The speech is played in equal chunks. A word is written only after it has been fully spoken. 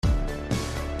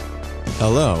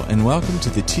Hello, and welcome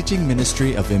to the teaching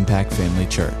ministry of Impact Family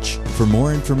Church. For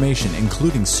more information,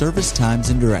 including service times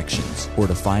and directions, or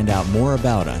to find out more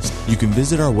about us, you can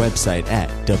visit our website at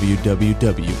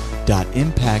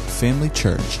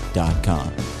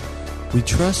www.impactfamilychurch.com. We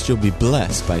trust you'll be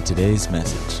blessed by today's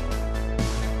message.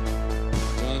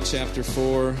 John chapter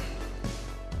 4. A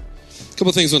couple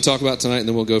of things I want to talk about tonight, and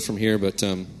then we'll go from here, but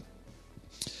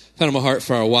had on my heart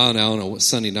for a while now on a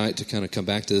Sunday night to kind of come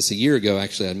back to this. A year ago,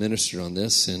 actually, I ministered on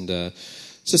this, and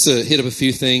just to hit up a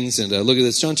few things and look at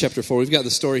this. John chapter 4, we've got the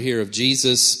story here of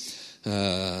Jesus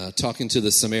talking to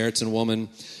the Samaritan woman,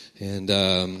 and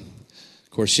of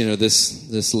course, you know,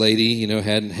 this lady, you know,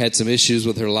 had some issues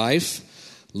with her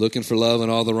life, looking for love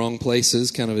in all the wrong places,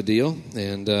 kind of a deal,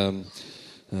 and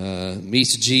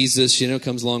meets Jesus, you know,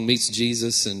 comes along, meets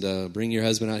Jesus, and bring your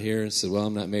husband out here, and said, well,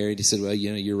 I'm not married. He said, well, you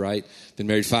know, you're right. Been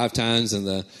married 5 times,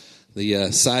 and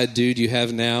the side dude you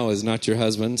have now is not your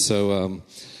husband. So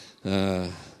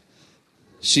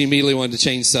she immediately wanted to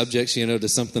change subjects, you know, to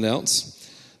something else.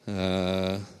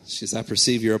 She says, I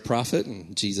perceive you're a prophet.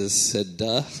 And Jesus said,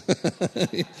 duh.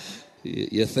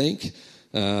 You think?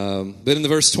 But in the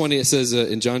verse 20, it says,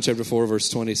 in John chapter 4, verse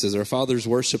 20, it says, our fathers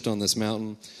worshipped on this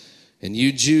mountain, and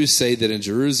you Jews say that in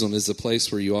Jerusalem is the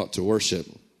place where you ought to worship.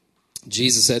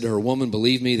 Jesus said to her, woman,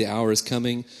 believe me, the hour is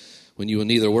coming when you will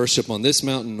neither worship on this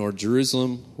mountain nor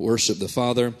Jerusalem, worship the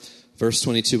Father. Verse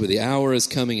 22, but the hour is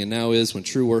coming and now is when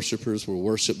true worshipers will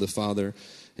worship the Father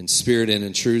in spirit and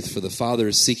in truth, for the Father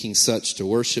is seeking such to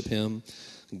worship him.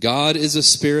 God is a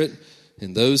spirit,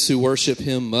 and those who worship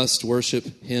him must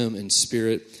worship him in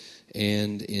spirit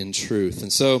and in truth.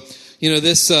 And so, you know,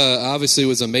 this obviously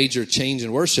was a major change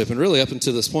in worship, and really up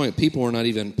until this point, people were not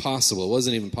even possible. It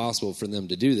wasn't even possible for them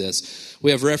to do this.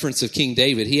 We have reference of King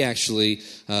David. He actually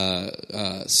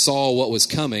saw what was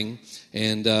coming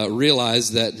and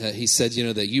realized that he said, you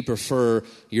know, that you prefer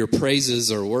your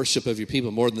praises or worship of your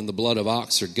people more than the blood of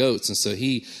ox or goats. And so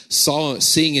he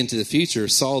seeing into the future,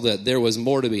 saw that there was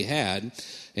more to be had.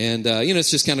 And, you know,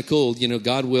 it's just kind of cool. You know,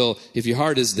 God will, if your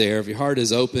heart is there, if your heart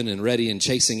is open and ready and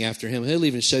chasing after him, he'll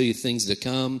even show you things to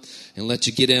come and let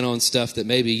you get in on stuff that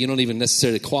maybe you don't even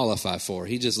necessarily qualify for.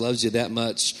 He just loves you that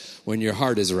much when your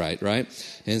heart is right?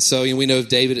 And so, you know, we know of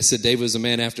David, it said David was a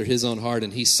man after his own heart,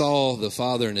 and he saw the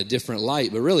Father in a different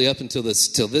light. But really up until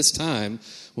this time,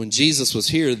 when Jesus was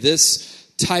here, this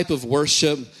type of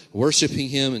worship, worshiping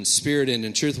him in spirit and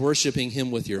in truth, worshiping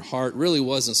him with your heart, really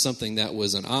wasn't something that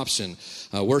was an option.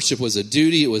 Worship was a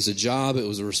duty, it was a job, it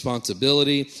was a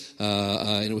responsibility,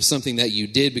 and it was something that you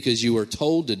did because you were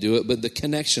told to do it, but the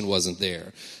connection wasn't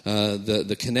there.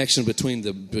 The connection between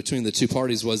the two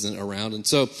parties wasn't around. And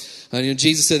so, you know,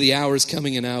 Jesus said the hour is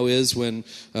coming and now is when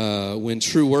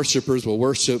true worshipers will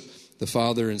worship the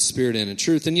Father in spirit and in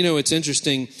truth. And, you know, it's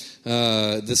interesting,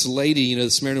 this lady, you know,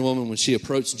 the Samaritan woman, when she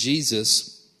approached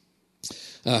Jesus,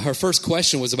 her first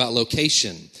question was about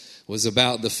location, was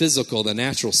about the physical, the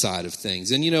natural side of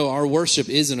things. And, you know, our worship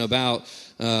isn't about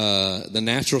the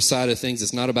natural side of things.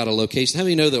 It's not about a location. How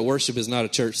many know that worship is not a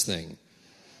church thing?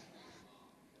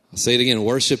 I'll say it again.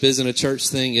 Worship isn't a church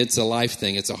thing. It's a life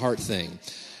thing. It's a heart thing.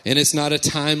 And it's not a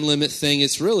time limit thing.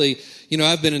 It's really, you know,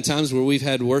 I've been in times where we've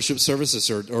had worship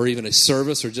services or even a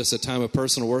service or just a time of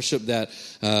personal worship that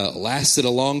lasted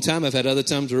a long time. I've had other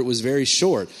times where it was very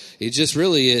short. It just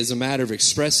really is a matter of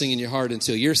expressing in your heart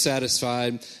until you're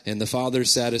satisfied and the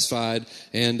Father's satisfied.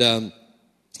 And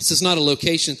it's just not a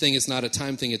location thing. It's not a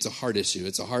time thing. It's a heart issue.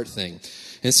 It's a heart thing.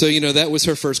 And so, you know, that was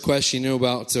her first question, you know,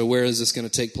 about where is this going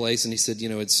to take place? And he said, you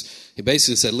know, he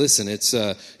basically said, listen, it's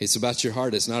about your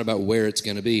heart. It's not about where it's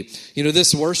going to be. You know,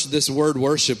 this word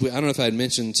worship, I don't know if I had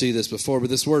mentioned to you this before,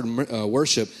 but this word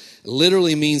worship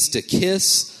literally means to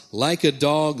kiss like a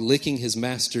dog licking his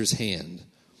master's hand.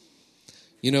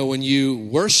 You know, when you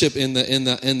worship in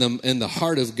the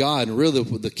heart of God, and really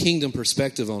the kingdom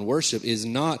perspective on worship is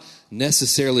not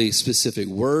necessarily specific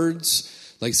words.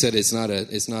 Like I said, it's not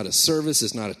a service,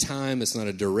 it's not a time, it's not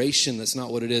a duration, that's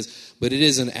not what it is, but it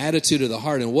is an attitude of the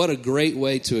heart. And what a great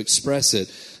way to express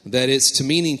it, that it's to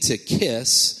meaning to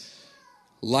kiss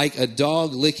like a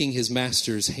dog licking his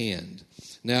master's hand.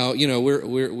 Now, you know,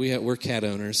 we're cat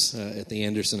owners at the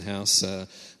Anderson house.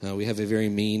 We have a very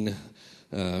mean,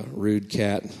 rude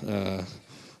cat that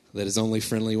is only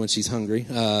friendly when she's hungry.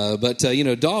 But you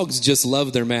know, dogs just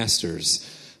love their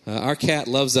masters. Our cat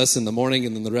loves us in the morning,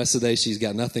 and then the rest of the day she's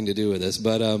got nothing to do with us.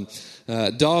 But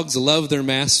dogs love their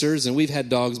masters, and we've had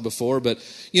dogs before. But,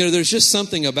 you know, there's just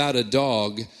something about a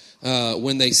dog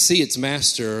when they see its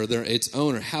master or its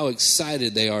owner, how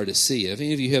excited they are to see it. If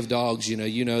any of you have dogs,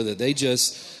 you know that they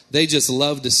just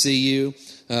love to see you.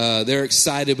 They're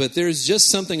excited, but there's just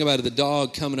something about the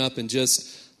dog coming up and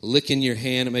just licking your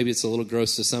hand. And maybe it's a little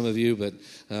gross to some of you, but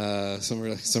some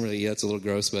of you, it's a little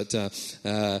gross. But come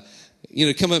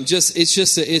up.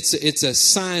 It's a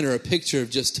sign or a picture of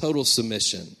just total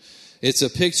submission. It's a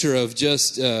picture of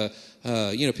just.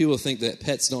 People think that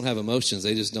pets don't have emotions.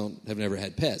 They just have never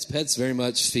had pets. Pets very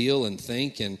much feel and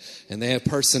think, and they have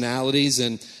personalities.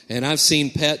 And I've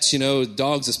seen pets,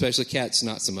 dogs especially, cats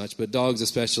not so much, but dogs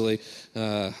especially.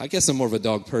 I guess I'm more of a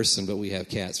dog person, but we have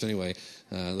cats. But anyway,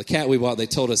 the cat we bought, they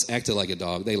told us acted like a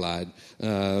dog. They lied.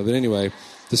 But anyway,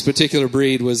 this particular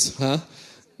breed was,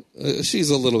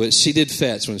 she's a little bit, she did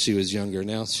fetch when she was younger.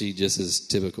 Now she just is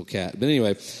typical cat. But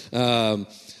anyway,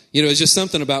 it's just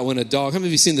something about when a dog, how many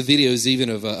of you seen the videos even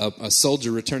of a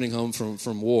soldier returning home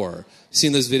from war?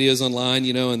 Seen those videos online,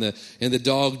 and the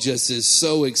dog just is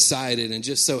so excited and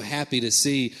just so happy to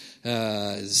see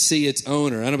its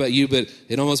owner. I don't know about you, but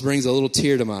it almost brings a little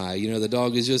tear to my eye. The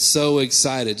dog is just so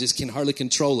excited, just can hardly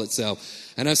control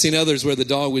itself. And I've seen others where the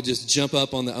dog would just jump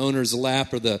up on the owner's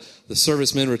lap or the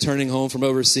servicemen returning home from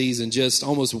overseas and just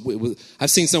almost,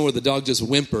 I've seen some where the dog just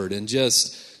whimpered and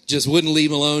just wouldn't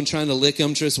leave him alone, trying to lick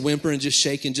him, just whimpering, just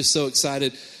shaking, just so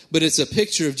excited. But it's a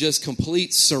picture of just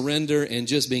complete surrender and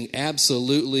just being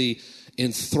absolutely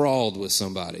enthralled with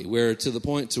somebody, where to the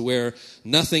point to where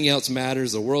nothing else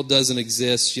matters, the world doesn't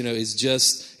exist, it's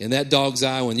just, in that dog's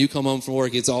eye, when you come home from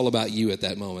work, it's all about you at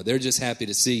that moment. They're just happy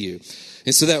to see you.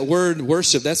 And so that word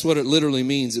worship, that's what it literally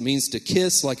means. It means to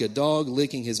kiss like a dog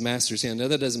licking his master's hand. Now,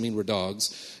 that doesn't mean we're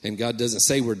dogs, and God doesn't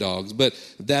say we're dogs, but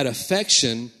that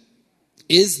affection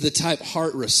is the type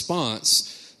heart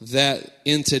response that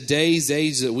in today's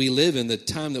age that we live in, the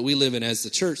time that we live in as the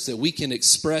church, that we can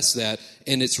express that,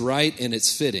 and it's right and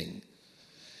it's fitting.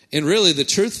 And really the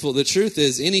truth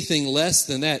is anything less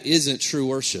than that isn't true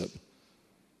worship.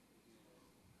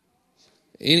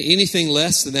 Anything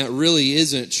less than that really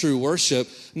isn't true worship.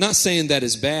 I'm not saying that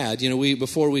is bad.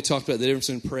 Before we talked about the difference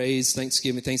in praise,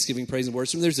 Thanksgiving, praise, and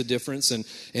worship. There's a difference, and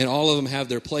all of them have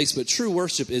their place. But true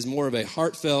worship is more of a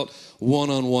heartfelt,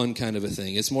 one-on-one kind of a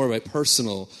thing. It's more of a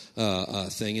personal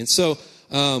thing. And so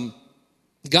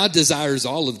God desires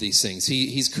all of these things.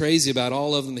 He's crazy about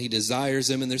all of them. He desires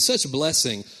them. And there's such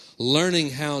blessing learning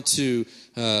how to,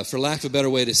 for lack of a better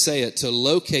way to say it, to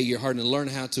locate your heart and learn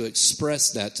how to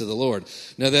express that to the Lord.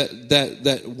 Now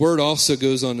that word also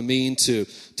goes on to mean to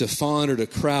fawn or to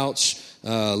crouch,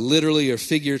 literally or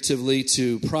figuratively,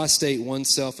 to prostrate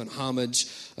oneself in homage,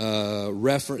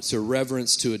 reference or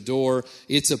reverence, to adore.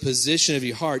 It's a position of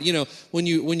your heart. When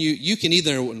you can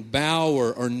either bow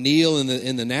or kneel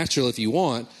in the natural if you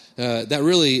want. That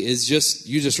really is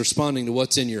you just responding to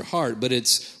what's in your heart, but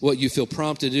it's what you feel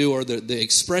prompted to do or the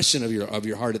expression of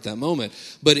your heart at that moment.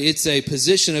 But it's a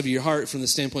position of your heart from the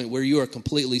standpoint where you are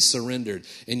completely surrendered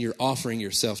and you're offering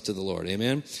yourself to the Lord.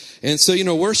 Amen. And so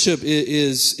worship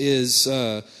is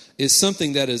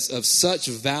something that is of such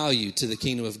value to the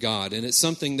kingdom of God, and it's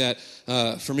something that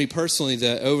for me personally,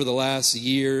 that over the last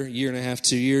year and a half,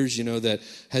 2 years, that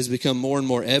has become more and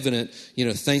more evident,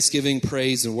 thanksgiving,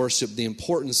 praise, and worship, the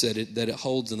importance that it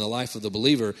holds in the life of the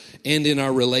believer and in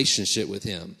our relationship with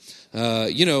Him.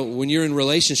 When you're in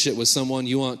relationship with someone,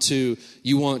 you want to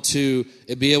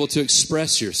be able to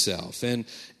express yourself.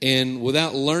 And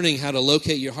without learning how to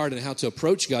locate your heart and how to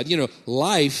approach God,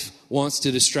 life wants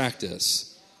to distract us.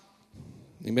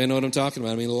 Anybody know what I'm talking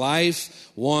about?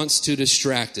 Life wants to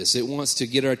distract us. It wants to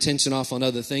get our attention off on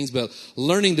other things, but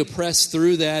learning to press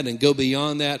through that and go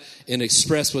beyond that and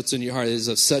express what's in your heart is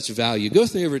of such value. Go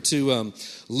with me over to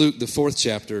Luke, the 4th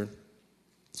chapter.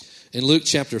 In Luke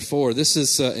chapter 4, this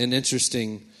is an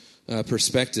interesting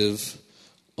perspective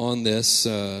on this.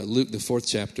 Luke, the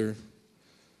 4th chapter.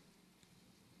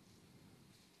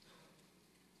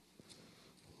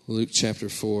 Luke chapter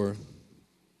 4.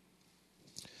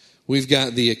 We've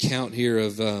got the account here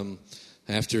of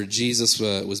after Jesus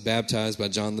was baptized by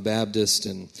John the Baptist,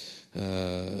 and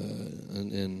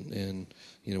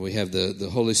we have the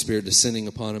Holy Spirit descending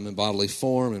upon him in bodily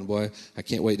form. And boy, I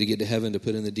can't wait to get to heaven to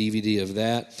put in the DVD of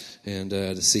that and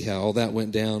to see how all that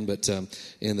went down. But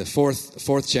in the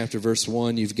fourth chapter, verse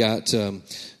 1, you've got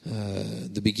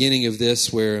the beginning of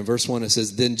this, where in verse 1 it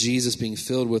says, "Then Jesus, being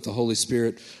filled with the Holy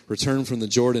Spirit, returned from the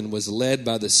Jordan, was led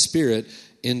by the Spirit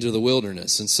into the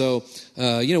wilderness." And so,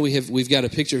 we've got a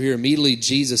picture here. Immediately,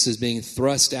 Jesus is being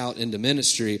thrust out into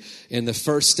ministry, and the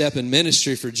first step in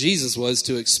ministry for Jesus was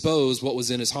to expose what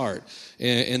was in his heart.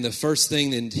 And the first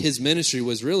thing in his ministry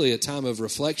was really a time of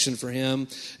reflection for him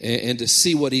and to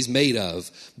see what he's made of,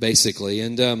 basically.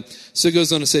 And so it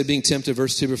goes on to say, being tempted,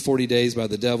 verse 2, for 40 days by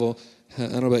the devil. I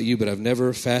don't know about you, but I've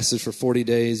never fasted for 40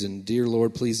 days, and dear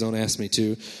Lord, please don't ask me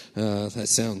to. That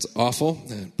sounds awful.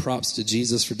 Props to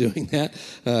Jesus for doing that.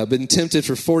 Been tempted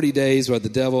for 40 days by the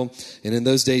devil, and in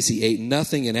those days he ate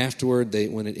nothing, and afterward,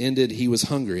 when it ended, he was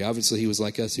hungry. Obviously, he was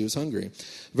like us, he was hungry.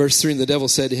 Verse 3, and the devil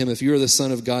said to him, if you are the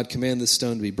Son of God, command this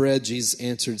stone to be bread. Jesus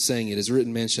answered, saying, it is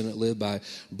written, man shall not live by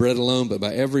bread alone, but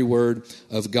by every word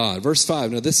of God. Verse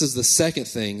 5, now this is the second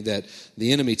thing that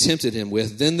the enemy tempted him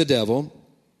with. Then the devil,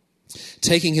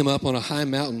 taking him up on a high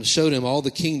mountain, showed him all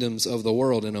the kingdoms of the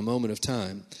world in a moment of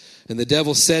time. And the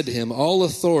devil said to him, all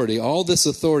this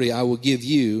authority I will give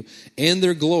you and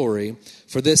their glory,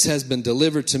 for this has been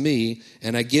delivered to me,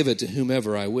 and I give it to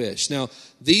whomever I wish. Now,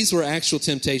 these were actual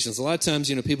temptations. A lot of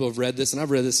times, people have read this, and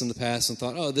I've read this in the past and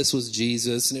thought, oh, this was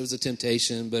Jesus, and it was a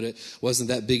temptation, but it wasn't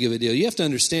that big of a deal. You have to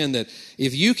understand that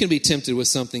if you can be tempted with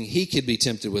something, he could be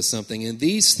tempted with something. And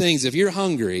these things, if you're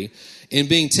hungry and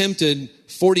being tempted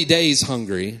 40 days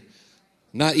hungry,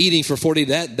 not eating for 40,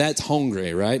 that's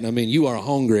hungry, right? I mean, you are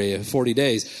hungry 40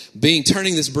 days.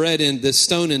 Turning this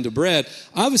stone into bread,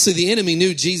 obviously the enemy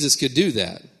knew Jesus could do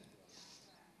that.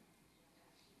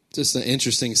 Just an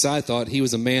interesting side thought. He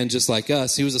was a man just like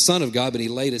us. He was a son of God, but he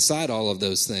laid aside all of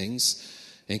those things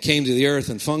and came to the earth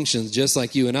and functions just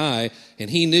like you and I. And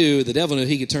the devil knew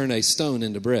he could turn a stone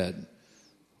into bread.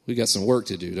 We got some work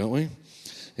to do, don't we?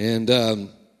 And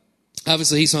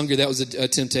obviously, he's hungry. That was a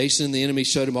temptation. The enemy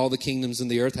showed him all the kingdoms in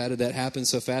the earth. How did that happen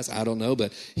so fast? I don't know,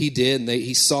 but he did, and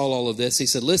he saw all of this. He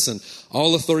said, listen,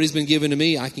 all authority has been given to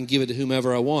me. I can give it to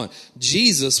whomever I want.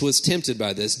 Jesus was tempted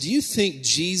by this. Do you think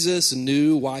Jesus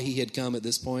knew why he had come at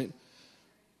this point?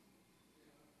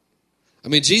 I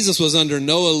mean, Jesus was under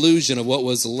no illusion of what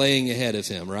was laying ahead of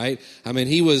him, right? I mean,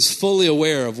 he was fully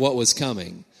aware of what was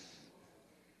coming.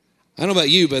 I don't know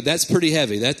about you, but that's pretty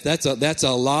heavy. That's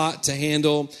a lot to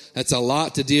handle. That's a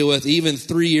lot to deal with. Even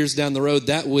 3 years down the road,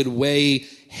 that would weigh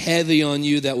heavy on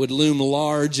you. That would loom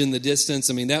large in the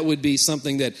distance. I mean, that would be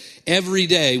something that every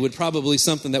day would probably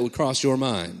something that would cross your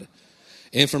mind.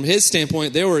 And from his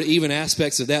standpoint, there were even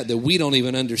aspects of that we don't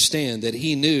even understand, that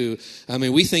he knew. I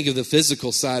mean, we think of the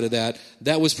physical side of that.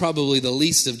 That was probably the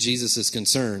least of Jesus'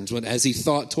 concerns as he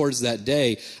thought towards that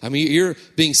day. I mean, you're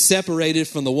being separated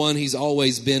from the one he's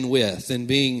always been with, and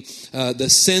being the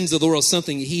sins of the world,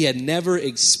 something he had never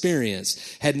experienced,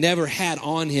 had never had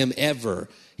on him ever.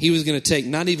 He was going to take,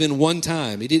 not even one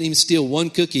time. He didn't even steal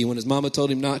one cookie when his mama told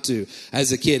him not to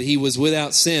as a kid. He was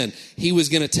without sin. He was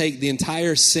going to take the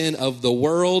entire sin of the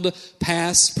world,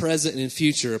 past, present, and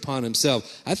future, upon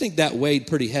himself. I think that weighed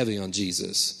pretty heavy on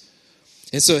Jesus.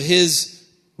 And so his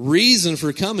reason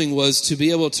for coming was to be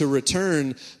able to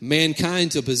return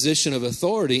mankind to a position of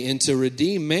authority and to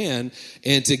redeem man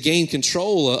and to gain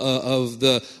control of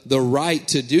the right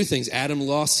to do things. Adam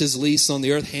lost his lease on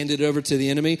the earth, handed it over to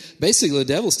the enemy. Basically, the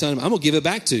devil's telling him, I'm going to give it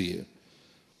back to you.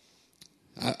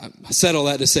 I said all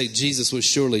that to say Jesus was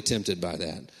surely tempted by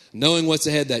that. Knowing what's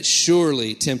ahead, that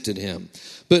surely tempted him.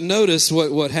 But notice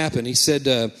what happened. He said,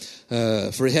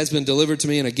 for it has been delivered to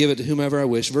me, and I give it to whomever I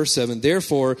wish. Verse 7,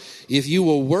 therefore, if you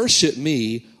will worship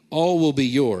me, all will be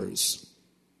yours.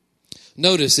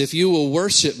 Notice, if you will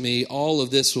worship me, all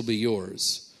of this will be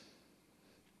yours.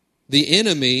 The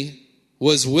enemy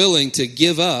was willing to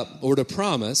give up or to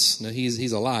promise. Now,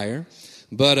 he's a liar.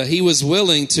 But he was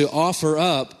willing to offer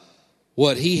up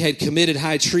what he had committed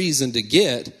high treason to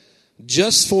get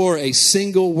just for a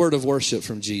single word of worship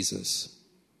from Jesus.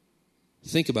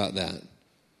 Think about that.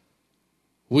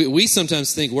 We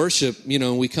sometimes think worship,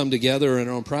 when we come together in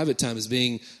our own private time, as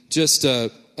being just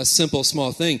a simple,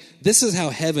 small thing. This is how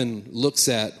heaven looks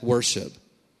at worship.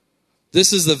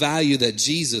 This is the value that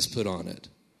Jesus put on it.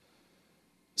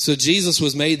 So Jesus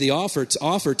was made the offer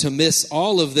to miss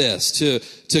all of this,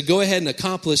 to go ahead and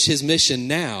accomplish his mission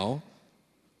now,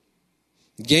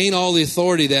 gain all the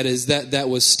authority that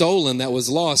was stolen, that was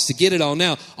lost, to get it all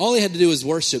now. All he had to do was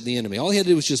worship the enemy. All he had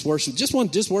to do was just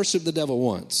worship the devil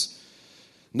once.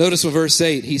 Notice what verse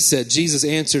 8, he said, Jesus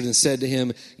answered and said to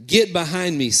him, get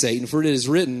behind me, Satan, for it is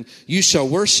written, you shall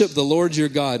worship the Lord your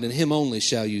God, and him only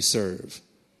shall you serve.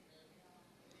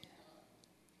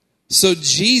 So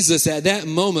Jesus at that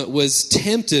moment was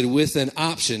tempted with an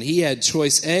option. He had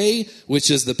choice A, which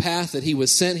is the path that he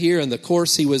was sent here and the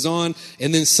course he was on.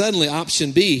 And then suddenly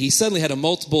option B, he suddenly had a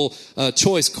multiple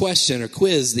choice question or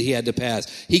quiz that he had to pass.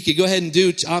 He could go ahead and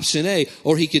do option A,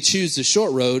 or he could choose the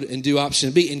short road and do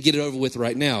option B and get it over with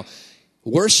right now.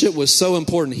 Worship was so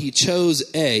important. He chose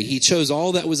A. He chose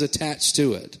all that was attached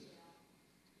to it,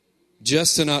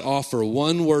 just to not offer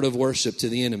one word of worship to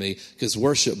the enemy, because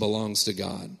worship belongs to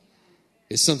God.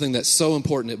 It's something that's so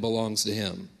important it belongs to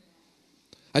him.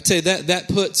 I tell you,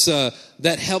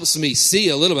 that helps me see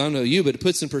a little bit, I don't know you, but it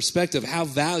puts in perspective how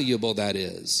valuable that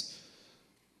is.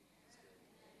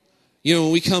 You know,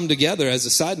 when we come together, as a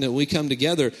side note, when we come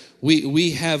together,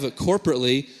 we have it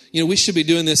corporately. You know, we should be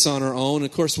doing this on our own.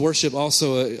 Of course, worship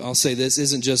also, I'll say this,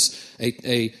 isn't just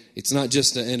it's not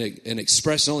just an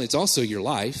expression only, it's also your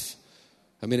life.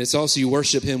 I mean, it's also you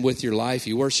worship Him with your life.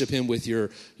 You worship Him with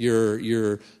your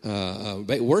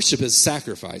worship is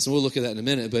sacrifice. And we'll look at that in a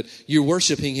minute. But you're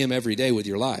worshiping Him every day with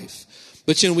your life.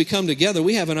 But, you know, we come together,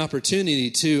 we have an opportunity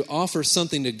to offer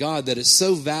something to God that is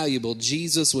so valuable.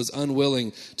 Jesus was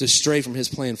unwilling to stray from His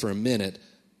plan for a minute.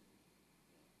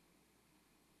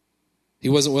 He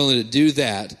wasn't willing to do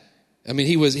that. I mean,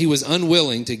 he was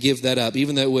unwilling to give that up,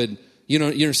 even though it would, you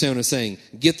understand what I'm saying,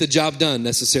 get the job done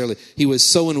necessarily. He was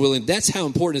so unwilling. That's how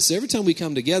important it is. So every time we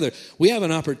come together, we have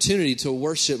an opportunity to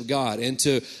worship God and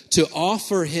to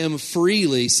offer Him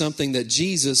freely something that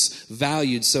Jesus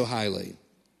valued so highly.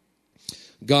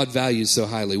 God values so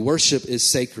highly. Worship is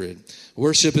sacred.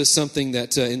 Worship is something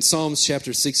that in Psalms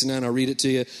chapter 69, I'll read it to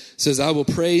you. It says, I will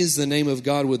praise the name of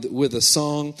God with a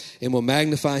song and will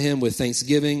magnify Him with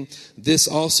thanksgiving. This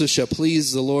also shall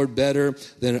please the Lord better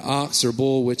than an ox or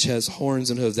bull which has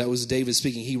horns and hooves. That was David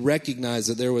speaking. He recognized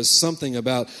that there was something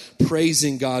about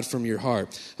praising God from your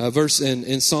heart. Verse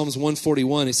in Psalms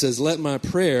 141, he says, let my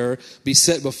prayer be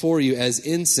set before you as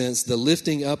incense, the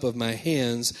lifting up of my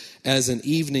hands as an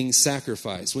evening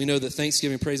sacrifice. We know that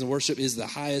thanksgiving, praise, and worship is the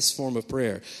highest form of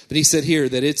prayer. But he said here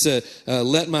that it's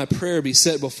let my prayer be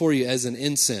set before you as an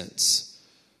incense.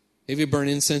 Have you burned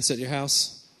incense at your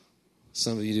house?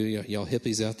 Some of you do, y'all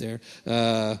hippies out there.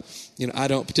 I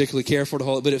don't particularly care for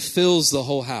it, but it fills the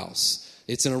whole house.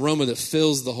 It's an aroma that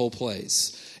fills the whole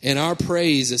place. And our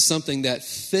praise is something that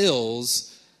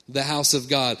fills the house of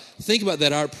God. Think about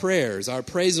that. Our prayers, our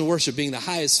praise and worship being the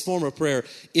highest form of prayer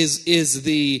is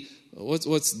the,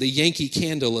 what's the Yankee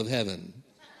Candle of heaven.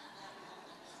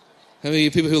 How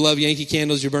many people who love Yankee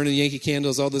candles, you're burning Yankee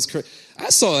candles, all this I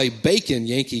saw a bacon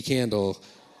Yankee candle.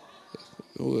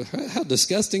 How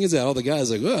disgusting is that? All the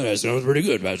guys are like, oh, that sounds pretty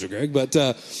good, Pastor Greg. But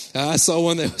I saw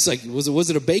one that was like,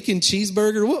 was it a bacon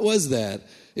cheeseburger? What was that?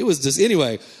 It was just,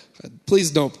 anyway,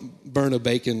 please don't burn a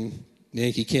bacon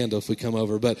Yankee candle if we come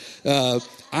over. But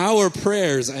our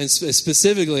prayers, and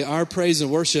specifically our praise and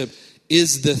worship,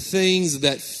 is the things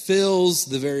that fills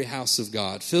the very house of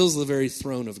God, fills the very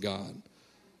throne of God.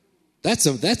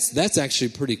 That's actually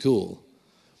pretty cool.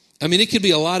 I mean, it could be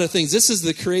a lot of things. This is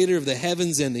the creator of the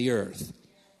heavens and the earth.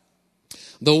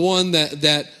 The one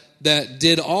that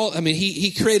did all, I mean,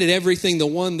 he created everything, the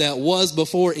one that was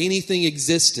before anything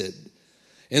existed.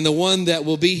 And the one that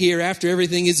will be here after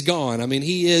everything is gone. I mean,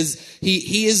 he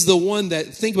is the one that,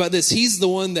 think about this, he's the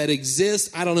one that exists.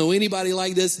 I don't know anybody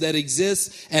like this that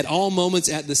exists at all moments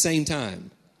at the same time.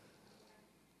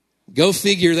 Go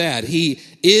figure that. He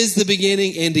is the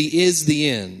beginning and He is the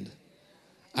end.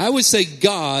 I would say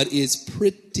God is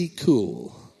pretty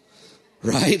cool,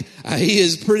 right? He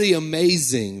is pretty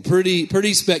amazing,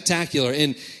 pretty spectacular.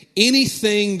 And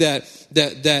anything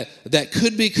that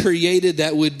could be created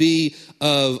that would be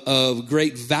of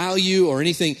great value or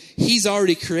anything, He's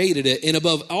already created it. And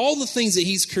above all the things that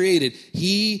He's created,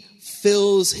 He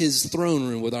fills His throne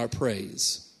room with our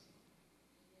praise.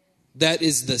 That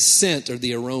is the scent or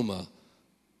the aroma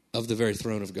of the very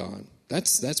throne of God.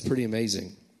 That's pretty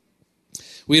amazing.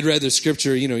 We had read the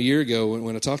scripture, a year ago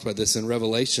when I talked about this in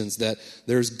Revelations, that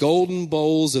there's golden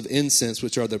bowls of incense,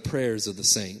 which are the prayers of the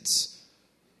saints.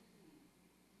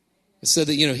 It said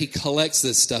that, He collects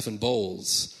this stuff in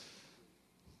bowls.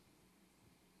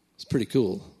 It's pretty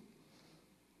cool.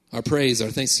 Our praise, our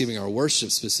thanksgiving, our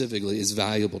worship specifically is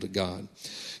valuable to God.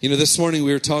 This morning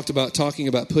we were talking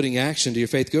about putting action to your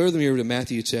faith. Go with me over to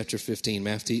Matthew chapter 15,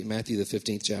 Matthew the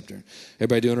 15th chapter.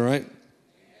 Everybody doing all right?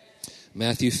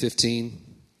 Matthew 15.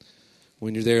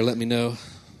 When you're there, let me know.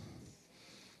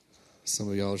 Some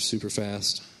of y'all are super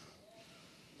fast.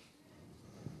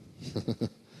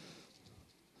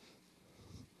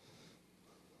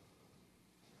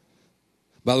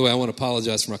 By the way, I want to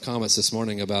apologize for my comments this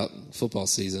morning about football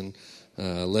season.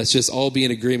 Let's just all be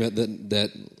in agreement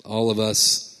that all of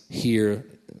us here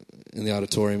in the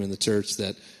auditorium in the church,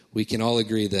 that we can all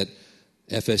agree that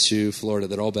FSU, Florida,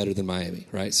 they're all better than Miami,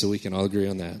 right? So we can all agree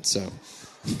on that. So,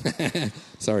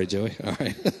 sorry, Joey. All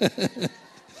right.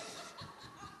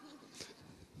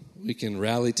 We can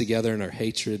rally together in our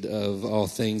hatred of all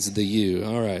things the U.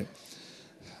 All right.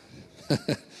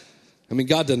 I mean,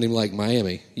 God doesn't even like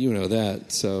Miami. You know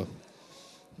that. So,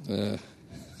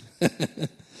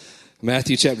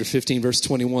 Matthew chapter 15, verse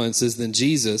 21 says, Then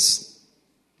Jesus,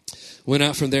 went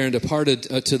out from there and departed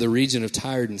to the region of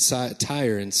Tyre and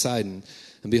Sidon.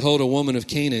 And behold, a woman of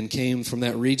Canaan came from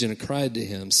that region and cried to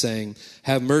him, saying,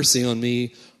 have mercy on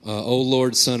me, O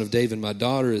Lord, son of David. My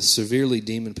daughter is severely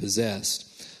demon-possessed.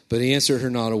 But he answered her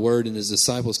not a word, and his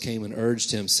disciples came and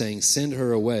urged him, saying, send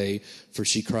her away, for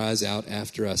she cries out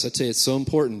after us. I tell you, it's so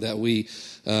important that we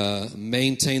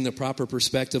maintain the proper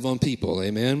perspective on people.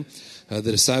 Amen? The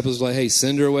disciples were like, hey,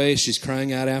 send her away. She's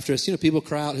crying out after us. You know, people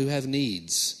cry out who have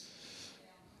needs.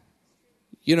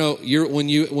 You know,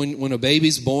 when a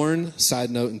baby's born,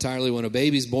 side note entirely, when a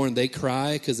baby's born, they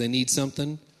cry because they need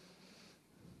something,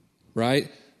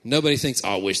 right? Nobody thinks, oh,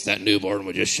 I wish that newborn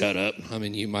would just shut up. I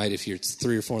mean, you might if you're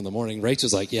 3 or 4 in the morning.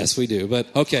 Rachel's like, yes, we do. But,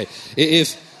 okay,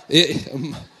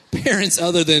 parents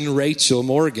other than Rachel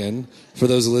Morgan, for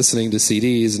those listening to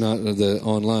CDs, not the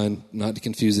online, not to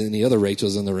confuse any other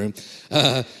Rachels in the room,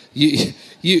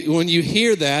 when you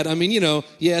hear that, I mean, you know,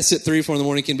 yes, at 3 or 4 in the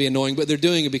morning can be annoying, but they're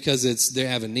doing it because they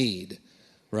have a need,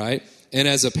 right? And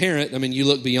as a parent, I mean, you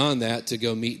look beyond that to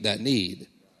go meet that need.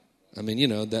 I mean, you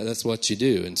know, that's what you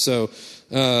do. And so,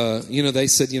 you know, they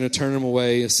said, you know, turn him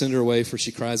away, send her away, for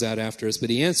she cries out after us. But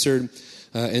he answered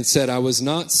and said, I was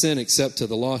not sent except to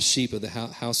the lost sheep of the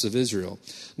house of Israel.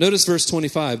 Notice verse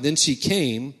 25. Then she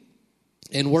came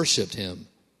and worshiped him.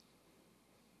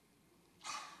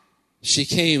 She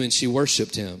came and she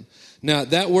worshiped him. Now,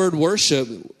 that word worship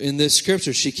in this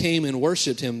scripture, she came and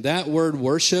worshiped him. That word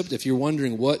worshiped, if you're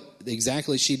wondering what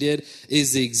exactly she did,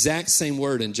 is the exact same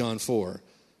word in John 4.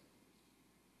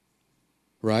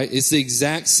 Right? It's the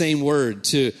exact same word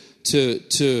to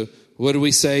what do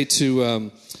we say,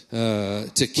 to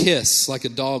kiss, like a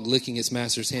dog licking its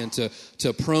master's hand,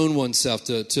 to prone oneself,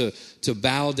 to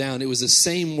bow down. It was the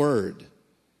same word.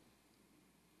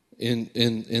 And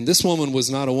this woman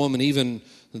was not a woman even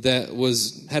that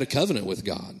had a covenant with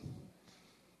God.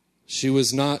 She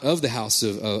was not of the house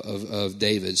of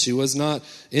David. She was not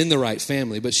in the right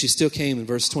family, but she still came. In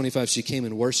verse 25, she came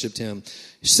and worshiped him,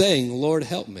 saying, Lord,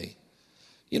 help me.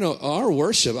 You know, our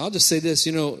worship, I'll just say this,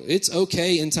 you know, it's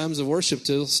okay in times of worship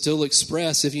to still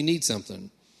express if you need something.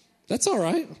 That's all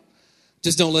right.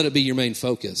 Just don't let it be your main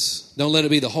focus. Don't let it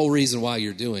be the whole reason why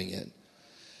you're doing it.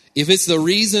 If it's the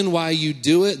reason why you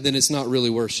do it, then it's not really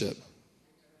worship.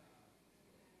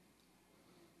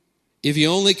 If you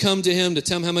only come to him to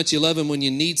tell him how much you love him when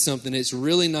you need something, it's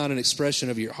really not an expression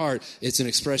of your heart. It's an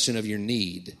expression of your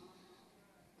need.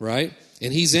 Right?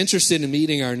 And he's interested in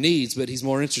meeting our needs, but he's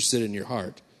more interested in your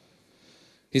heart.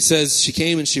 He says, she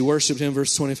came and she worshiped him.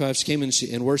 Verse 25, she came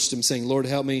and worshiped him, saying, Lord,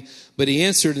 help me. But he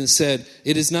answered and said,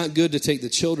 it is not good to take the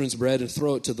children's bread and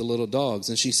throw it to the little dogs.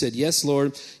 And she said, yes,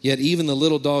 Lord, yet even the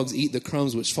little dogs eat the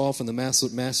crumbs which fall from the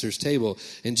master's table.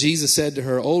 And Jesus said to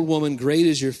her, old woman, great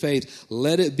is your faith.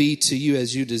 Let it be to you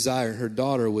as you desire. Her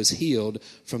daughter was healed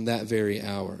from that very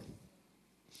hour.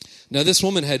 Now, this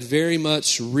woman had very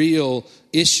much real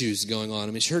issues going on.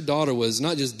 I mean, her daughter was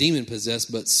not just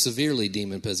demon-possessed, but severely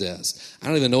demon-possessed. I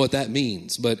don't even know what that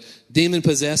means, but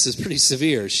demon-possessed is pretty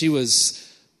severe. She was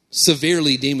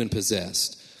severely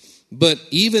demon-possessed. But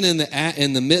even in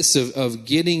the midst of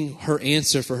getting her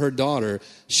answer for her daughter,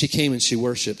 she came and she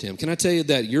worshiped him. Can I tell you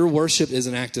that your worship is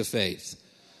an act of faith?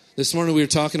 This morning we were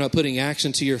talking about putting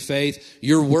action to your faith.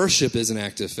 Your worship is an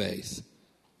act of faith.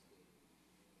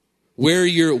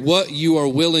 What you are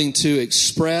willing to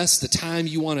express, the time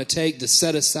you want to take to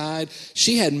set aside.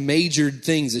 She had major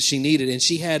things that she needed, and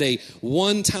she had a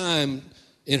one-time,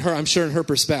 I'm sure in her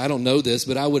perspective, I don't know this,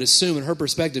 but I would assume in her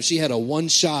perspective, she had a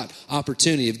one-shot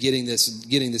opportunity of getting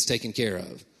this taken care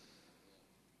of.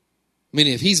 I mean,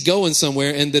 if he's going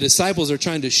somewhere and the disciples are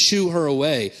trying to shoo her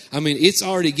away, I mean, it's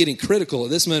already getting critical at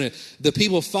this minute. The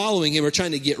people following him are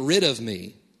trying to get rid of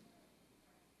me.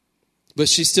 But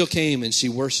she still came and she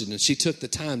worshiped him. She took the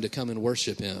time to come and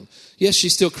worship him. Yes, she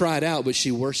still cried out, but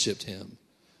she worshiped him.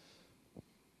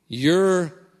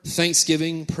 Your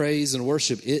thanksgiving, praise, and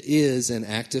worship, it is an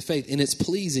act of faith, and it's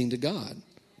pleasing to God.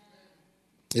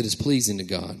 It is pleasing to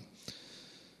God.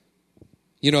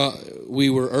 You know, we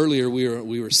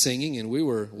were singing and we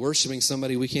were worshiping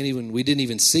somebody we didn't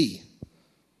even see.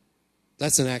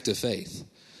 That's an act of faith.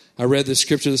 I read the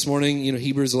scripture this morning, you know,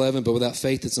 Hebrews 11, but without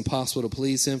faith it's impossible to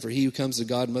please him, for he who comes to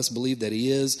God must believe that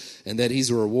he is, and that he's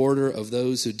a rewarder of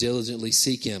those who diligently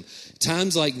seek him.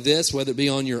 Times like this, whether it be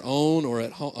on your own or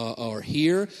at home, or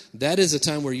here, that is a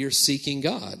time where you're seeking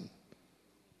God.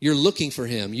 You're looking for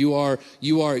him. You are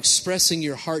expressing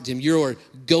your heart to him. You're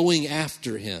going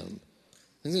after him.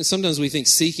 And sometimes we think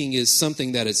seeking is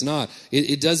something that it's not.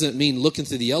 It doesn't mean looking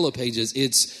through the yellow pages.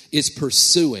 It's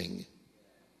pursuing.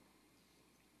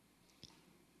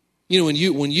 You know,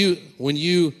 when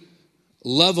you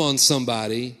love on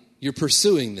somebody, You're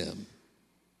pursuing them.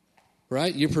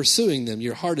 Right? You're pursuing them.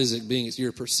 Your heart is being,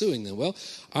 you're pursuing them. Well,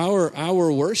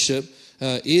 our worship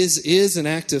is an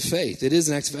act of faith. It is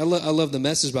an act of, I love the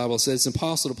Message Bible. It says it's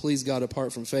impossible to please God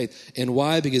apart from faith. And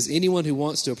why? Because anyone who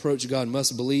wants to approach God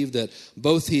must believe that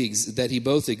he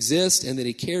both exists and that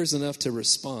he cares enough to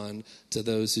respond to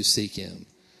those who seek him.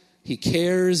 He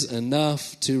cares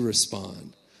enough to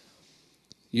respond.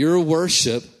 Your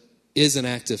worship is an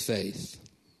act of faith.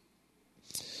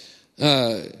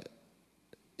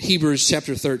 Hebrews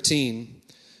chapter 13,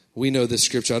 we know this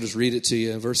scripture. I'll just read it to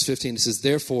you. In verse 15, it says,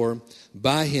 "Therefore,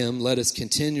 by him let us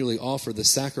continually offer the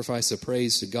sacrifice of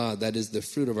praise to God, that is the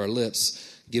fruit of our lips,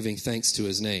 giving thanks to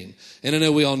his name." And I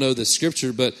know we all know this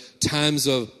scripture, but times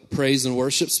of praise and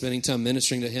worship, spending time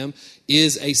ministering to him,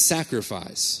 is a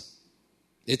sacrifice.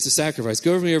 It's a sacrifice.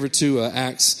 Go with me over to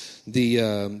Acts, the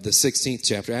 16th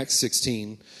chapter, Acts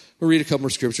 16. We'll read a couple more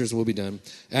scriptures and we'll be done.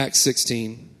 Acts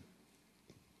 16.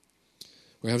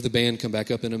 We're going to have the band come back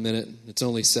up in a minute. It's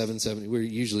only 7:70. We're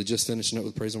usually just finishing up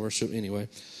with praise and worship anyway.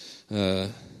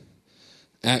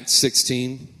 Acts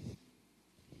 16.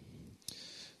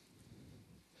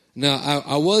 Now,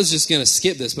 I was just going to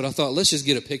skip this, but I thought, let's just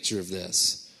get a picture of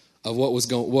this, of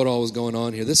what all was going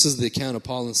on here. This is the account of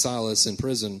Paul and Silas in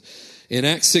prison. In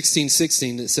Acts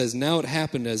 16:16, it says, "Now it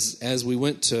happened as we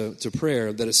went to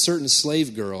prayer that a certain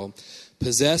slave girl,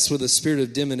 possessed with a spirit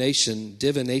of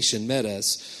divination met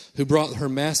us, who brought her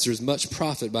masters much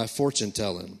profit by fortune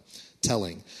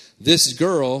telling. This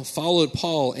girl followed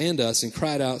Paul and us and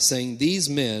cried out, saying, 'These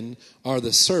men are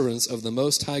the servants of the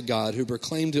Most High God, who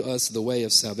proclaim to us the way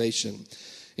of salvation.'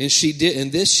 And she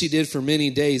did for many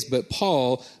days, but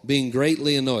Paul, being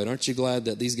greatly annoyed," aren't you glad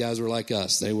that these guys were like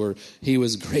us? He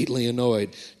was greatly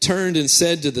annoyed, "turned and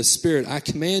said to the spirit, 'I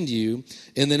command you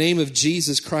in the name of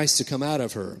Jesus Christ to come out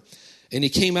of her.' And he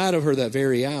came out of her that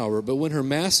very hour. But when her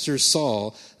masters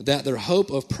saw that their hope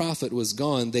of profit was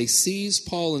gone, they seized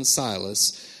Paul and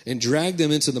Silas and dragged them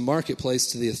into the marketplace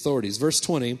to the authorities." Verse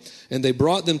 20, "And they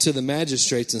brought them to the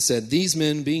magistrates and said, 'These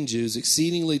men, being Jews,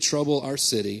 exceedingly trouble our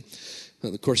city.'"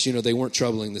 Of course, they weren't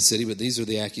troubling the city, but these are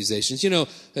the accusations.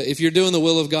 If you're doing the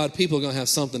will of God, people are going to have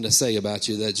something to say about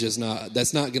you that's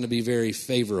not going to be very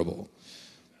favorable.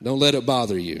 Don't let it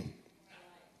bother you.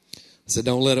 I said,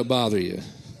 don't let it bother you.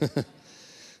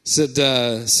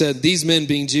 Said, "These men,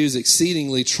 being Jews,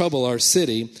 exceedingly trouble our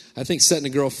city." I think setting a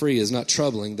girl free is not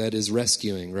troubling, that is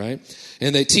rescuing, right?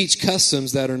 "And they teach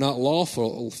customs that are not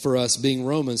lawful for us, being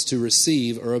Romans, to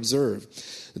receive or observe."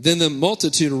 Then the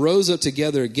multitude rose up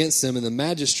together against them, and the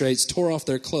magistrates tore off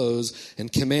their clothes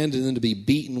and commanded them to be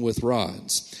beaten with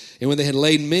rods. And when they had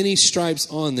laid many stripes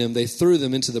on them, they threw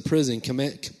them into the prison,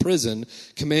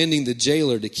 commanding the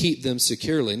jailer to keep them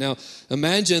securely. Now,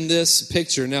 imagine this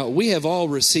picture. Now, we have all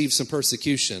received some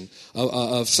persecution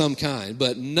of some kind,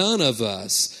 but none of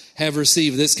us have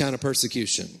received this kind of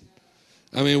persecution.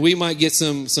 I mean, we might get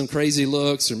some crazy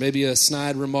looks or maybe a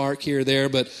snide remark here or there,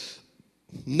 but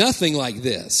nothing like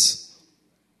this.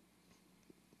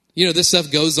 This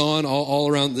stuff goes on all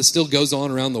around. This still goes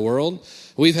on around the world.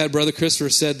 We've had Brother Christopher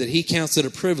said that he counts it a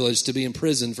privilege to be in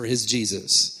prison for his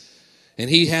Jesus. And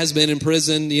he has been in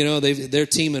prison. Their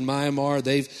team in Myanmar,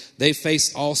 they've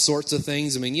faced all sorts of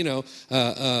things. I mean,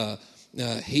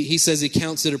 he says he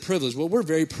counts it a privilege. Well, we're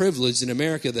very privileged in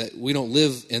America that we don't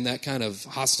live in that kind of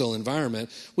hostile environment.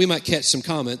 We might catch some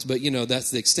comments, but,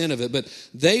 that's the extent of it. But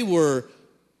they were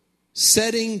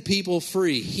setting people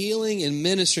free, healing and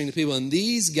ministering to people. And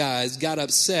these guys got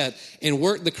upset and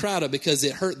worked the crowd up because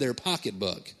it hurt their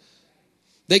pocketbook.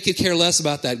 They could care less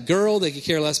about that girl. They could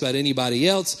care less about anybody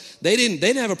else. They didn't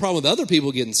have a problem with other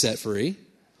people getting set free.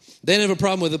 They didn't have a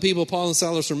problem with the people Paul and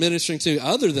Silas were ministering to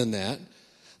other than that.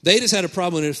 They just had a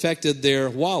problem when it affected their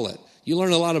wallet. You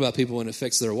learn a lot about people when it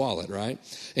affects their wallet, right?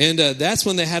 And that's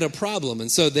when they had a problem. And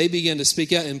so they began to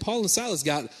speak out. And Paul and Silas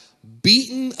got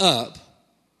beaten up.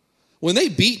 When they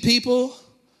beat people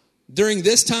during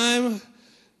this time,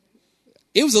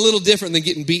 it was a little different than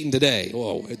getting beaten today.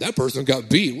 Whoa, that person got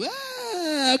beat.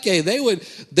 Well, okay,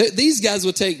 these guys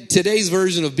would take today's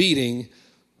version of beating,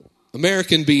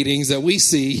 American beatings that we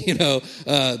see.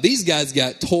 These guys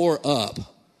got tore up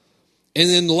and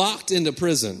then locked into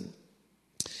prison.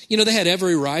 They had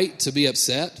every right to be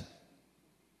upset,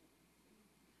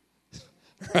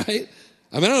 right?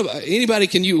 I mean, I don't know, anybody,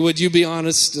 would you be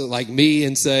honest like me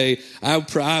and say,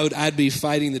 I'd be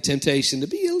fighting the temptation to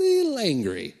be a little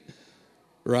angry,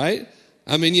 right?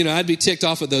 I mean, I'd be ticked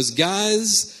off at those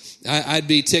guys. I'd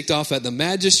be ticked off at the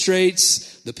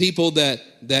magistrates, the people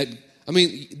the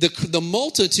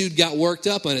multitude got worked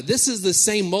up on it. This is the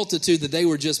same multitude that they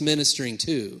were just ministering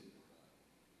to.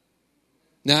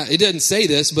 Now, it doesn't say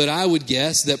this, but I would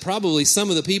guess that probably some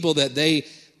of the people that they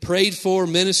prayed for,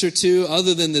 ministered to,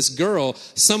 other than this girl,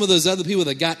 some of those other people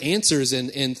that got answers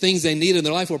and things they needed in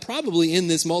their life were probably in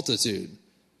this multitude.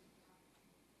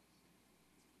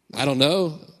 I don't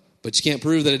know, but you can't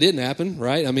prove that it didn't happen,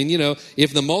 right? I mean,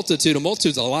 if a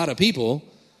multitude's a lot of people,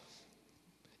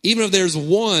 even if there's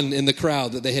one in the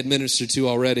crowd that they had ministered to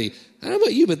already, I don't know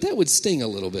about you, but that would sting a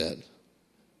little bit.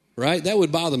 Right? That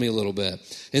would bother me a little bit.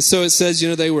 And so it says,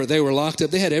 they were locked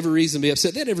up. They had every reason to be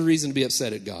upset. They had every reason to be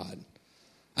upset at God.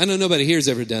 I know nobody here has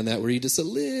ever done that, where you're just a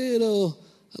little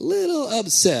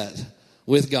upset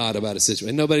with God about a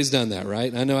situation. Nobody's done that,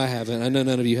 right? I know I haven't. I know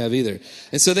none of you have either.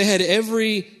 And so they had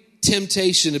every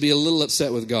temptation to be a little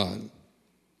upset with God.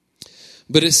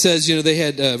 But it says, they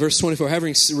had, verse 24,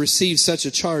 having received such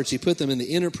a charge, he put them in the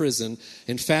inner prison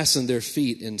and fastened their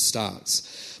feet in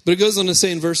stocks. But it goes on to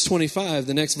say in verse 25,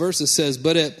 the next verse, it says,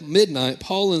 but at midnight,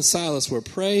 Paul and Silas were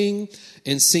praying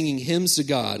and singing hymns to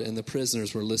God, and the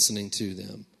prisoners were listening to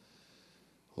them.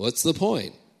 What's the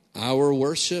point? Our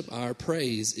worship, our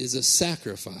praise is a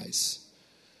sacrifice.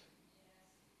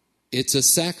 It's a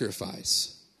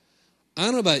sacrifice. I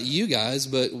don't know about you guys,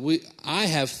 but I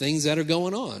have things that are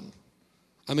going on.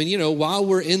 I mean, while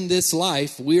we're in this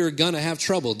life, we're going to have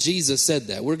trouble. Jesus said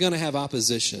that. We're going to have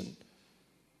opposition.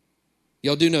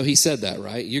 Y'all do know he said that,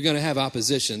 right? You're going to have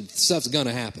opposition. Stuff's going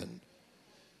to happen.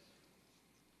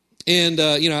 And,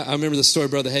 I remember the story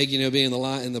of Brother Hagin, being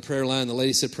in the prayer line. The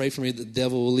lady said, pray for me that the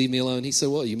devil will leave me alone. He said,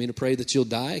 well, you mean to pray that you'll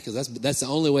die? Because that's the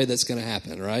only way that's going to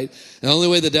happen, right? The only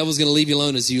way the devil's going to leave you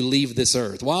alone is you leave this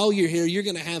earth. While you're here, you're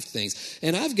going to have things.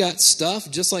 And I've got stuff,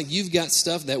 just like you've got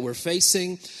stuff that we're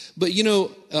facing. But,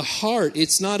 a heart,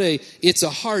 it's a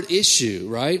heart issue,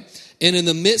 right? And in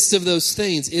the midst of those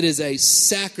things, it is a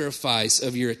sacrifice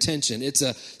of your attention. It's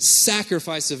a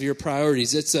sacrifice of your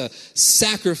priorities. It's a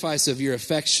sacrifice of your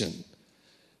affection.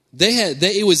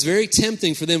 It was very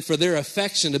tempting for them for their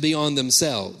affection to be on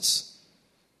themselves.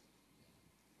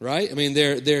 Right? I mean,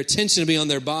 their attention to be on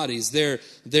their bodies,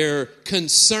 their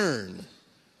concern.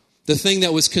 The thing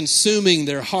that was consuming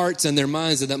their hearts and their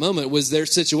minds at that moment was their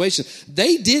situation.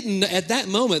 At that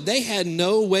moment, they had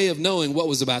no way of knowing what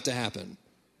was about to happen.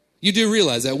 You do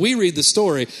realize that. We read the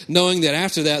story knowing that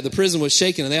after that the prison was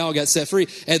shaken and they all got set free.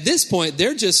 At this point,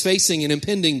 they're just facing an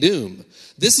impending doom.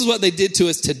 This is what they did to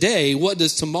us today. What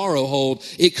does tomorrow hold?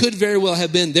 It could very well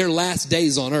have been their last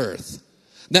days on earth.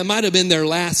 That might have been their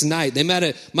last night. They might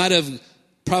have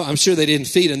I'm sure they didn't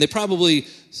feed them. They probably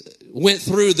went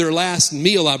through their last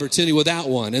meal opportunity without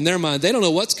one. In their mind, they don't know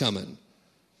what's coming.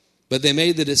 But they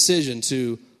made the decision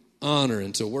to honor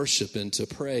and to worship and to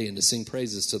pray and to sing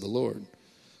praises to the Lord.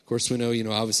 Of course, we know,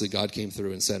 obviously God came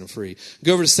through and set them free.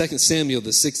 Go over to 2 Samuel, the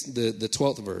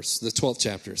 12th verse, the 12th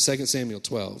chapter, 2 Samuel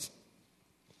 12.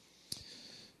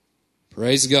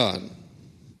 Praise God.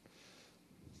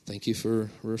 Thank you for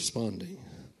responding.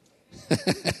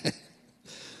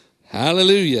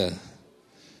 Hallelujah.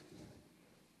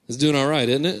 It's doing all right,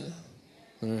 isn't it?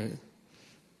 All right.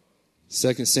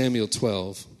 2 Samuel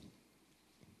 12.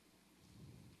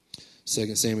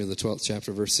 2 Samuel, the 12th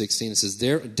chapter, verse 16. It says,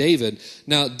 David,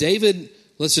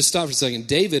 let's just stop for a second.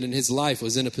 David in his life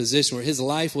was in a position where his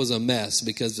life was a mess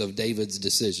because of David's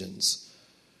decisions.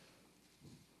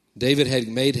 David had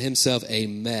made himself a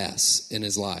mess in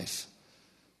his life.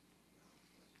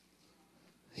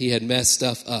 He had messed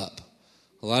stuff up.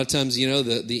 A lot of times,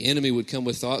 the enemy would come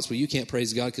with thoughts, well, you can't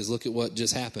praise God because look at what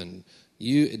just happened.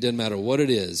 It doesn't matter what it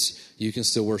is, you can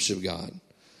still worship God.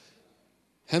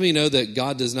 How many know that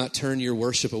God does not turn your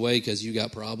worship away because you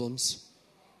got problems?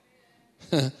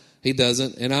 He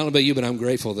doesn't. And I don't know about you, but I'm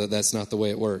grateful that that's not the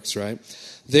way it works, right?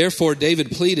 Therefore, David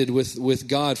pleaded with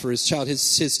God for his child.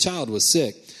 His child was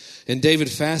sick. And David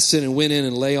fasted and went in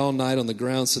and lay all night on the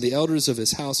ground. So the elders of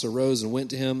his house arose and went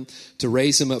to him to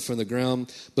raise him up from the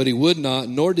ground. But he would not,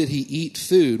 nor did he eat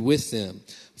food with them.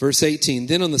 Verse 18,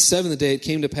 then on the seventh day it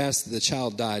came to pass that the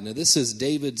child died. Now this is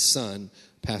David's son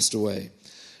passed away.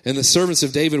 And the servants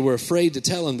of David were afraid to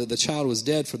tell him that the child was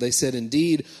dead, for they said,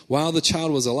 indeed, while the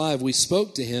child was alive, we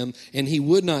spoke to him, and he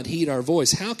would not heed our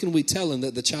voice. How can we tell him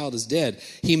that the child is dead?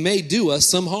 He may do us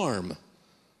some harm.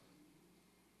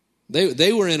 David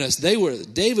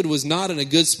was not in a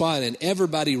good spot, and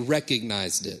everybody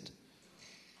recognized it.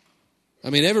 I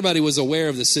mean, everybody was aware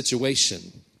of the situation.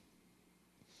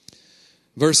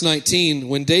 Verse 19,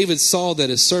 when David saw that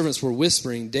his servants were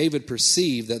whispering, David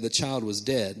perceived that the child was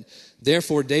dead.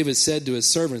 Therefore David said to his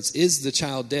servants, is the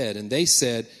child dead? And they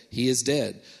said, he is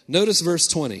dead. Notice verse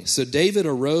 20. So David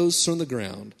arose from the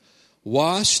ground,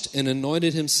 washed and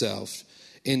anointed himself,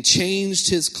 and changed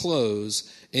his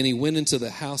clothes, and he went into the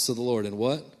house of the Lord. And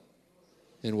what?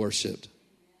 and worshiped.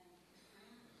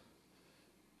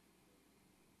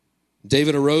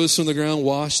 David arose from the ground,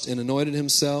 washed and anointed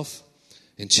himself,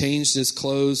 and changed his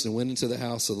clothes and went into the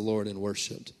house of the Lord and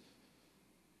worshiped.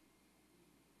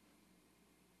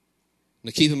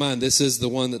 Now keep in mind, this is the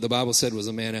one that the Bible said was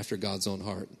a man after God's own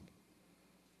heart.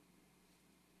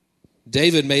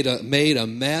 David made a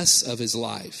mess of his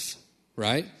life,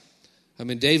 right? I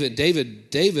mean,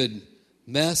 David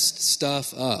messed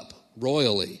stuff up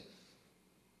royally.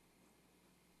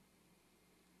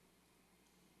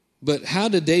 But how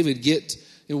did David get,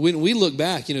 when we look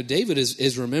back, David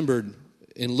is remembered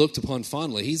and looked upon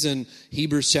fondly. He's in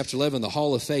Hebrews chapter 11, the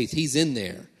hall of faith. He's in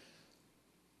there.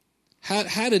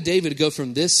 How did David go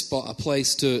from this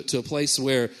place to a place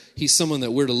where he's someone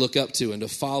that we're to look up to and to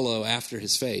follow after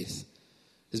his faith?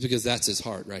 Is because that's his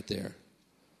heart right there.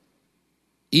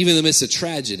 Even in the midst of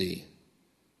tragedy,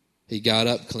 he got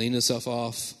up, cleaned himself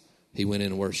off, he went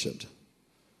in and worshiped.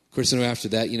 Of course, after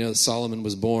that, Solomon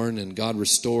was born and God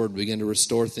began to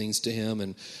restore things to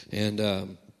him.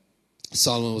 And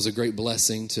Solomon was a great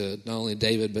blessing to not only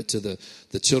David, but to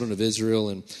the children of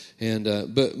Israel.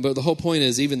 But the whole point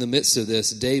is, even in the midst of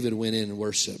this, David went in and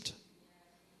worshiped.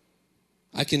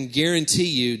 I can guarantee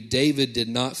you, David did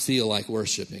not feel like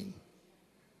worshiping.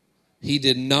 He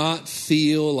did not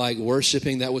feel like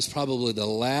worshiping. That was probably the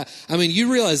last. I mean,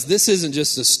 you realize this isn't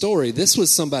just a story. This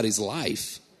was somebody's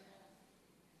life.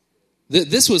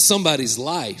 This was somebody's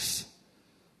life.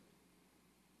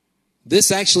 This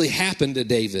actually happened to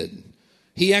David.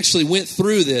 He actually went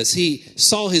through this. He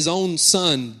saw his own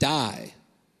son die.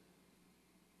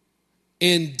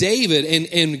 And David,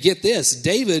 and get this,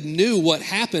 David knew what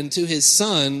happened to his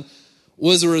son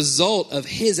was a result of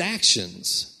his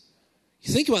actions.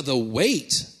 You think about the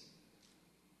weight.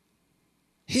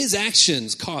 His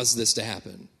actions caused this to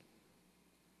happen.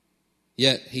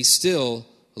 Yet he still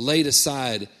laid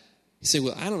aside. You say,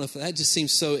 well, I don't know if that just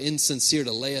seems so insincere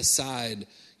to lay aside,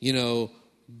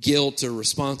 guilt or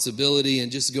responsibility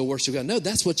and just go worship God. No,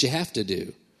 that's what you have to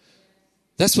do.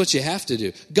 That's what you have to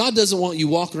do. God doesn't want you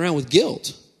walking around with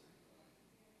guilt.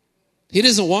 He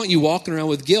doesn't want you walking around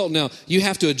with guilt. Now, you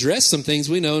have to address some things.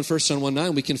 We know in 1 John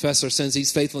 1:9, we confess our sins.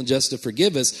 He's faithful and just to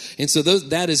forgive us. And so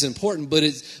that is important.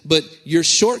 But your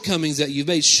shortcomings that you've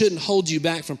made shouldn't hold you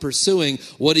back from pursuing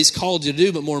what he's called you to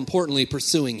do, but more importantly,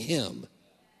 pursuing him.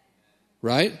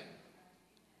 Right?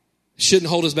 Shouldn't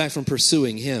hold us back from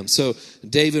pursuing him. So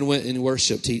David went and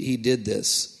worshiped. He did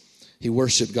this. He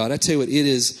worshiped God. I tell you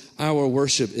what, our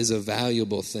worship is a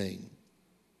valuable thing.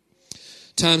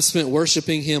 Time spent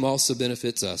worshiping him also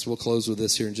benefits us. We'll close with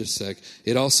this here in just a sec.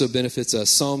 It also benefits us.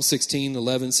 Psalm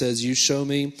 16:11 says, "You show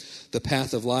me the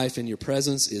path of life, and your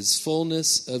presence is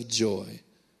fullness of joy."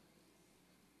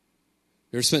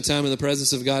 You ever spent time in the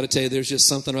presence of God? I tell you, there's just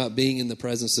something about being in the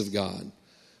presence of God.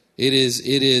 It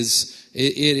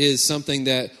is something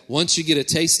that once you get a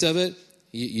taste of it,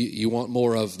 you want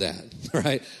more of that,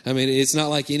 right? I mean, it's not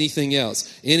like anything else.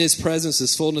 In his presence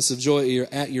is fullness of joy.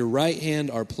 At your right hand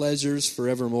are pleasures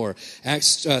forevermore.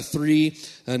 Acts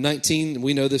 3:19,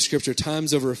 we know the scripture,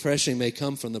 times of refreshing may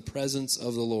come from the presence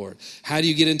of the Lord. How do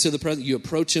you get into the presence? You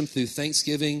approach him through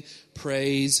thanksgiving,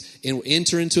 praise, and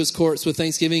enter into his courts with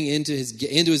thanksgiving, into his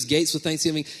gates with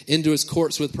thanksgiving, into his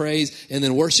courts with praise, and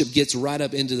then worship gets right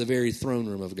up into the very throne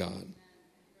room of God.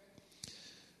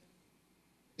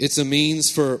 It's a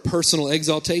means for personal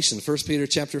exaltation. 1 Peter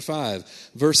chapter 5,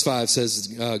 verse 5 says,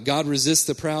 God resists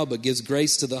the proud but gives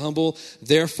grace to the humble.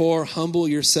 Therefore, humble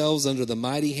yourselves under the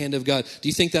mighty hand of God. Do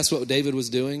you think that's what David was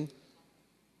doing?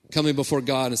 Coming before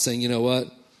God and saying, you know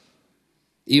what?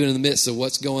 Even in the midst of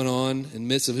what's going on, in the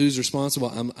midst of who's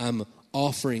responsible, I'm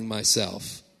offering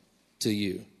myself to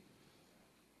you.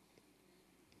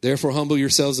 Therefore, humble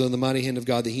yourselves under the mighty hand of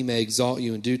God that he may exalt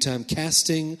you in due time,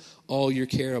 casting all your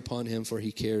care upon him, for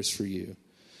he cares for you.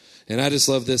 And I just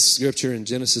love this scripture in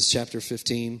Genesis chapter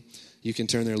 15. You can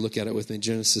turn there and look at it with me.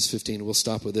 Genesis 15. We'll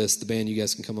stop with this. The band, you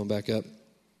guys can come on back up.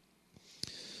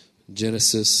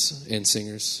 Genesis and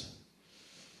singers.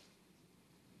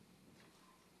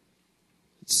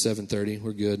 It's 7:30.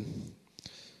 We're good.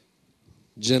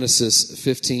 Genesis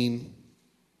 15.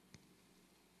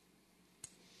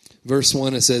 Verse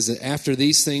 1, it says, after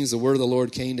these things, the word of the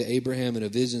Lord came to Abraham in a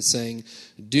vision, saying,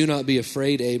 do not be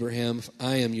afraid, Abraham, for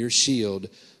I am your shield.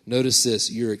 Notice this,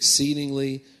 your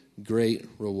exceedingly great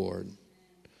reward.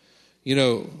 You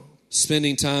know,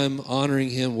 spending time honoring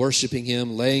him, worshiping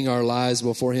him, laying our lives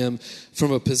before him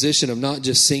from a position of not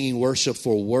just singing worship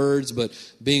for words, but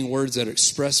being words that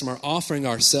express him, or offering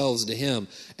ourselves to him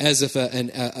as if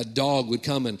a dog would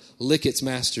come and lick its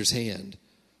master's hand.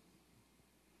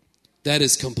 That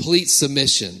is complete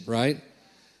submission, right?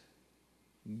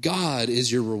 God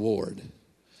is your reward.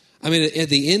 I mean, at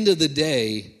the end of the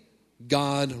day,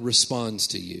 God responds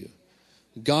to you.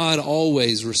 God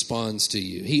always responds to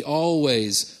you. He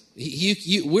always...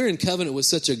 we're in covenant with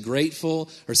such a grateful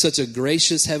or such a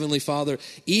gracious Heavenly Father.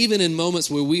 Even in moments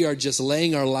where we are just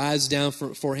laying our lives down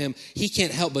for Him, He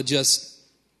can't help but just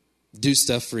do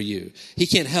stuff for you. He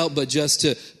can't help but just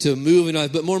to move in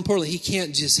life. But more importantly, He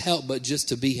can't just help but just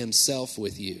to be Himself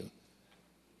with you.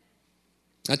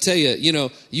 I tell you,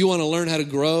 you want to learn how to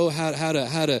grow, how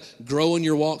to grow in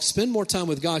your walk. Spend more time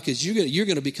with God, because you're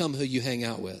going to become who you hang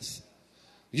out with.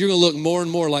 You're going to look more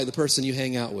and more like the person you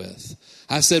hang out with.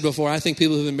 I've said before, I think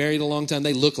people who've been married a long time,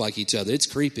 they look like each other. It's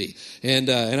creepy. And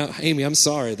Amy, I'm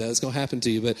sorry that it's going to happen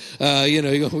to you, but you're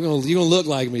going to look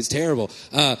like me. It's terrible.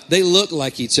 They look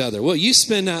like each other. Well, you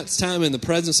spend that time in the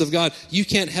presence of God, you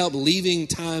can't help leaving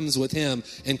times with Him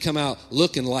and come out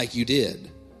looking like you did.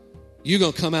 You're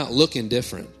going to come out looking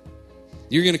different.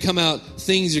 You're going to come out,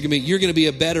 you're going to be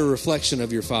a better reflection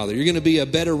of your Father. You're going to be a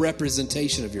better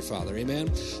representation of your Father.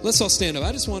 Amen? Let's all stand up.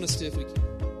 I just want us to, if we can.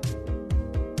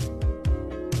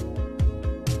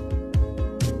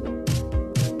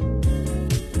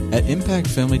 At Impact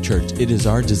Family Church, it is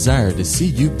our desire to see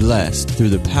you blessed through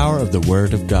the power of the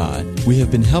Word of God. We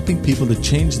have been helping people to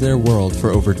change their world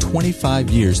for over 25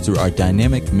 years through our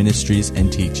dynamic ministries and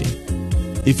teaching.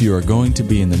 If you are going to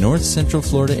be in the North Central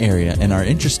Florida area and are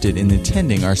interested in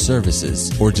attending our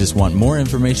services, or just want more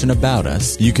information about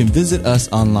us, you can visit us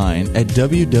online at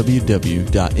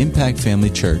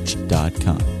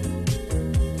www.impactfamilychurch.com.